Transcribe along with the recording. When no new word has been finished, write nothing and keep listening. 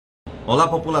Olá,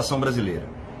 população brasileira.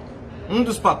 Um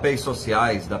dos papéis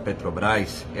sociais da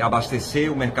Petrobras é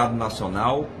abastecer o mercado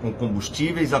nacional com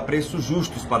combustíveis a preços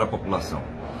justos para a população.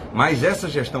 Mas essa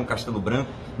gestão Castelo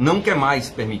Branco não quer mais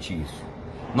permitir isso.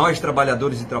 Nós,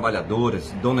 trabalhadores e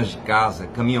trabalhadoras, donas de casa,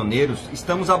 caminhoneiros,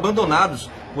 estamos abandonados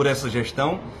por essa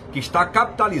gestão que está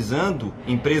capitalizando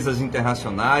empresas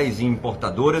internacionais e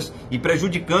importadoras e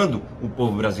prejudicando o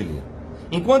povo brasileiro.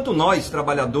 Enquanto nós,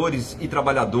 trabalhadores e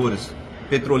trabalhadoras,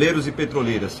 petroleiros e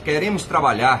petroleiras, queremos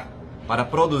trabalhar para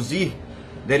produzir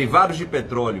derivados de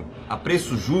petróleo a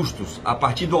preços justos a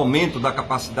partir do aumento da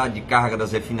capacidade de carga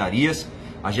das refinarias,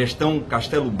 a gestão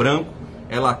Castelo Branco,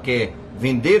 ela quer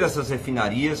vender essas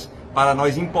refinarias para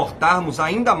nós importarmos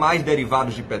ainda mais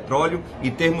derivados de petróleo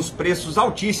e termos preços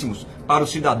altíssimos para o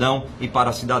cidadão e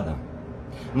para a cidadã.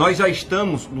 Nós já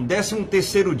estamos no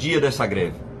 13º dia dessa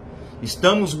greve.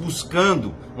 Estamos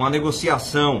buscando uma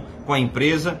negociação com a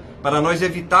empresa para nós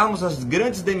evitarmos as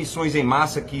grandes demissões em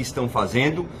massa que estão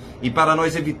fazendo e para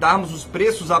nós evitarmos os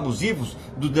preços abusivos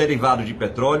do derivado de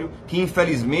petróleo que,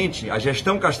 infelizmente, a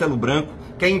gestão Castelo Branco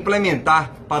quer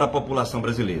implementar para a população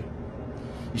brasileira.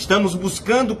 Estamos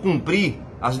buscando cumprir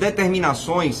as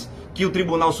determinações que o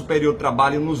Tribunal Superior do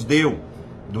Trabalho nos deu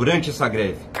durante essa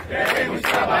greve. Queremos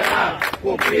trabalhar,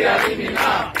 cumprir a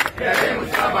liminar. Queremos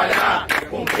trabalhar,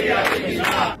 cumprir a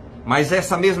liminar. Mas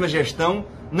essa mesma gestão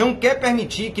não quer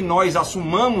permitir que nós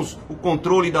assumamos o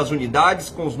controle das unidades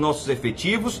com os nossos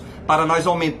efetivos para nós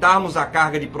aumentarmos a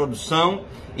carga de produção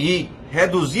e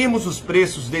reduzirmos os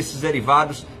preços desses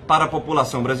derivados para a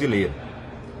população brasileira.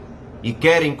 E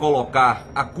querem colocar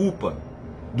a culpa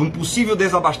de um possível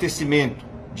desabastecimento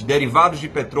de derivados de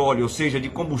petróleo, ou seja, de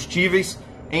combustíveis,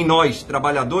 em nós,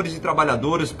 trabalhadores e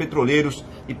trabalhadoras, petroleiros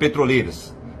e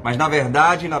petroleiras. Mas na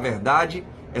verdade,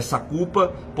 essa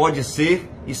culpa pode ser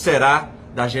e será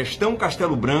da gestão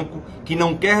Castelo Branco, que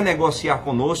não quer negociar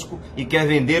conosco e quer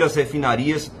vender as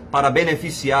refinarias para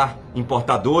beneficiar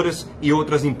importadoras e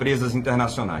outras empresas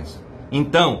internacionais.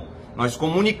 Então, nós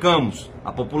comunicamos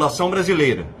à população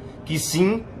brasileira que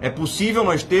sim, é possível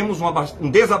nós termos um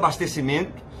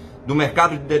desabastecimento do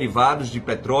mercado de derivados de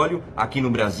petróleo aqui no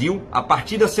Brasil a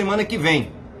partir da semana que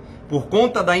vem, por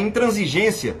conta da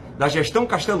intransigência da gestão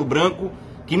Castelo Branco,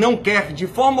 que não quer de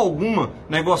forma alguma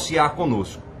negociar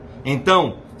conosco.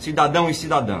 Então, cidadão e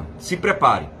cidadã, se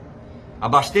prepare.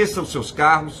 Abasteça os seus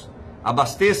carros,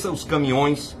 abasteça os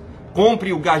caminhões,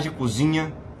 compre o gás de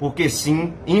cozinha, porque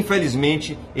sim,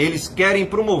 infelizmente, eles querem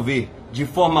promover de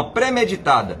forma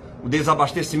premeditada o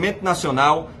desabastecimento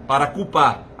nacional para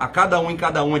culpar a cada um e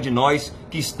cada uma de nós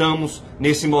que estamos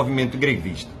nesse movimento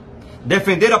grevista.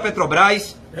 Defender a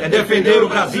Petrobras é defender o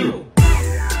Brasil.